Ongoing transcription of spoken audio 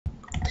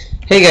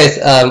Hey guys,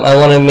 I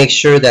want to make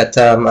sure that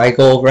I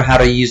go over how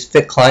to use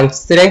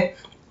FitClimbs today.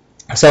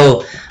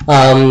 So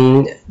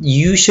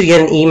you should get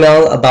an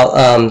email about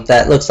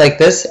that looks like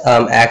this,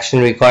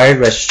 action required,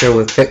 register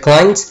with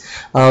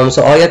FitClimbs.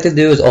 So all you have to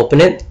do is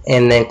open it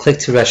and then click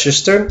to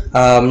register.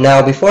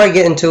 Now before I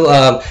get into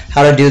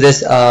how to do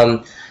this,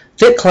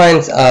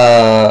 FitClimbs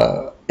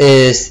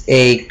is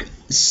a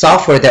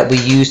software that we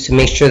use to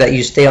make sure that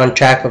you stay on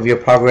track of your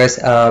progress.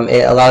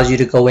 It allows you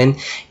to go in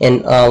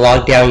and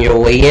log down your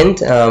weigh-in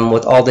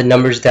with all the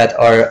numbers that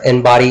our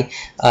InBody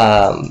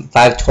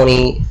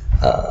 520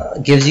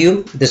 gives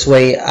you. This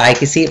way I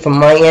can see it from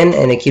my end,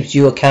 and it keeps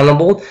you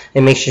accountable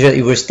and makes sure that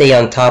you will stay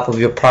on top of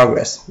your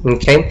progress.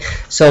 Okay,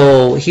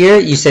 so here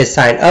you say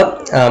sign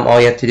up. All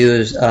you have to do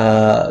is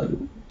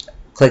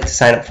click to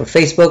sign up for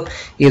Facebook,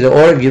 either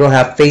or. If you don't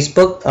have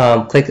Facebook,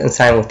 click and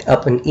sign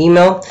up an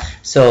email.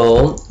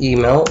 So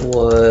email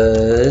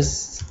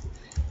was,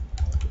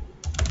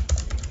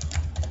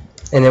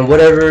 and then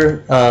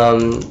whatever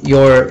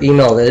your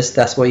email is,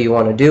 that's what you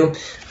want to do.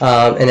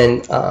 And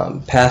then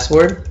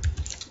password,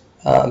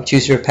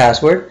 choose your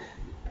password.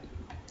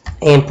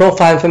 And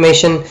profile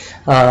information,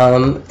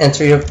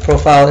 enter your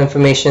profile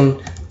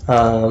information.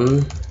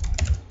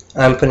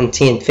 I'm putting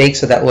T and fake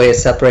so that way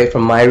it's separate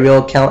from my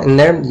real account in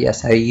there.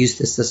 Yes, I use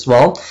this as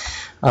well.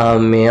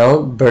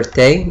 Male,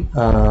 birthday,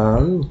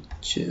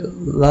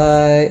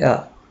 July,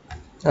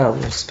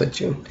 we'll split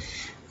June,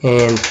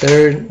 and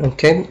 3rd.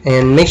 Okay,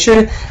 and make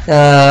sure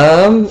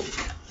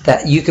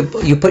that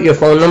you put your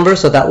phone number,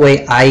 so that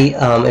way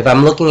if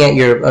I'm looking at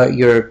your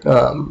your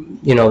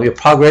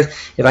progress,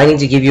 if I need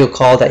to give you a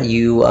call, that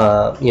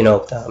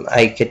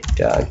I could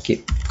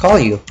call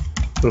you.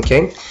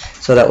 Okay,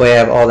 so that way I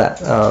have all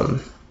that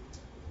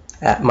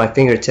at my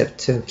fingertip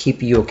to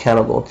keep you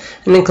accountable.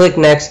 And then click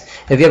next.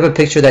 If you have a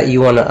picture that you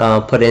want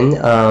to put in,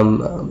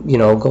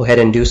 go ahead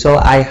and do so.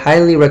 I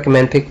highly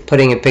recommend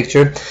putting a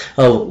picture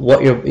of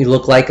what you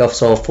look like, a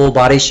full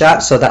body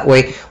shot, so that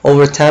way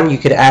over time you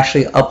could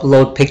actually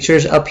upload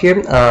pictures up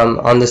here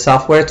on the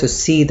software to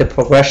see the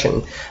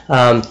progression.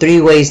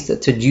 3 ways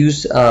to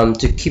use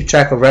to keep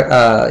track of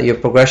your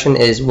progression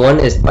is: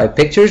 1 is by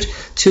pictures,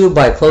 2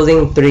 by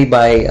clothing, 3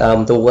 by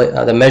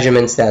the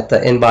measurements that the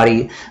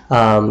InBody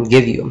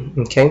give you.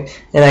 Okay,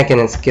 and I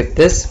can skip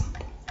this,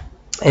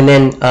 and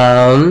then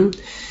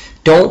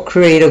don't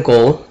create a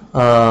goal.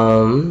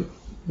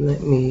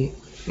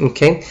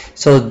 Okay,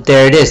 so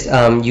there it is.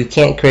 You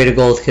can't create a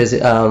goal because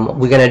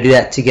we're gonna do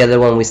that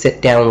together when we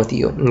sit down with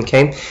you.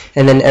 Okay,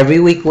 and then every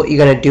week what you're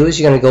gonna do is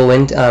you're gonna go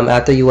in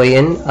after you weigh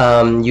in.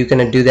 You're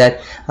gonna do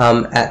that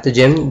at the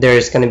gym.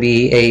 There's gonna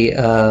be a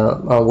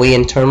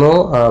weigh-in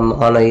terminal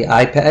on an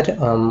iPad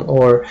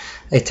or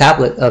a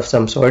tablet of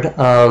some sort,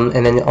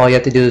 and then all you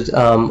have to do is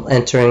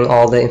entering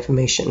all the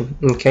information.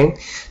 Okay,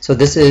 so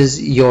this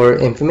is your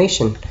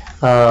information.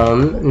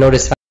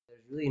 Notice how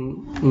there's really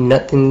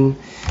nothing.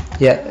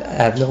 Yeah,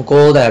 I have no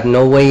gold, I have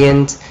no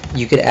weigh-ins.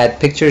 You could add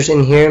pictures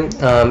in here.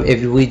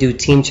 If we do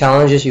team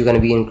challenges, you're going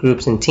to be in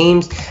groups and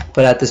teams,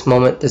 but at this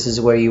moment this is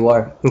where you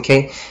are.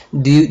 Okay,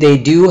 they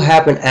do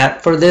have an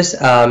app for this,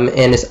 and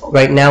it's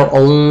right now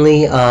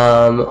only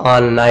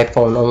on an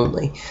iPhone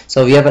only.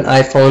 So if you have an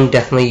iPhone,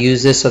 definitely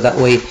use this, so that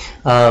way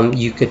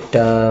you could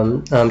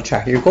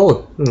track your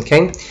goal.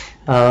 Okay,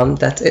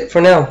 that's it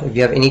for now. If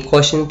you have any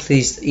question,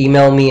 please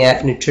email me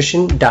at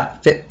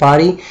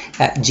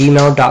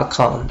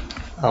nutrition.fitbody@gmail.com.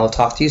 I'll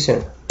talk to you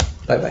soon.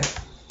 Bye bye.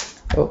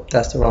 Oh,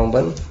 that's the wrong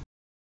button.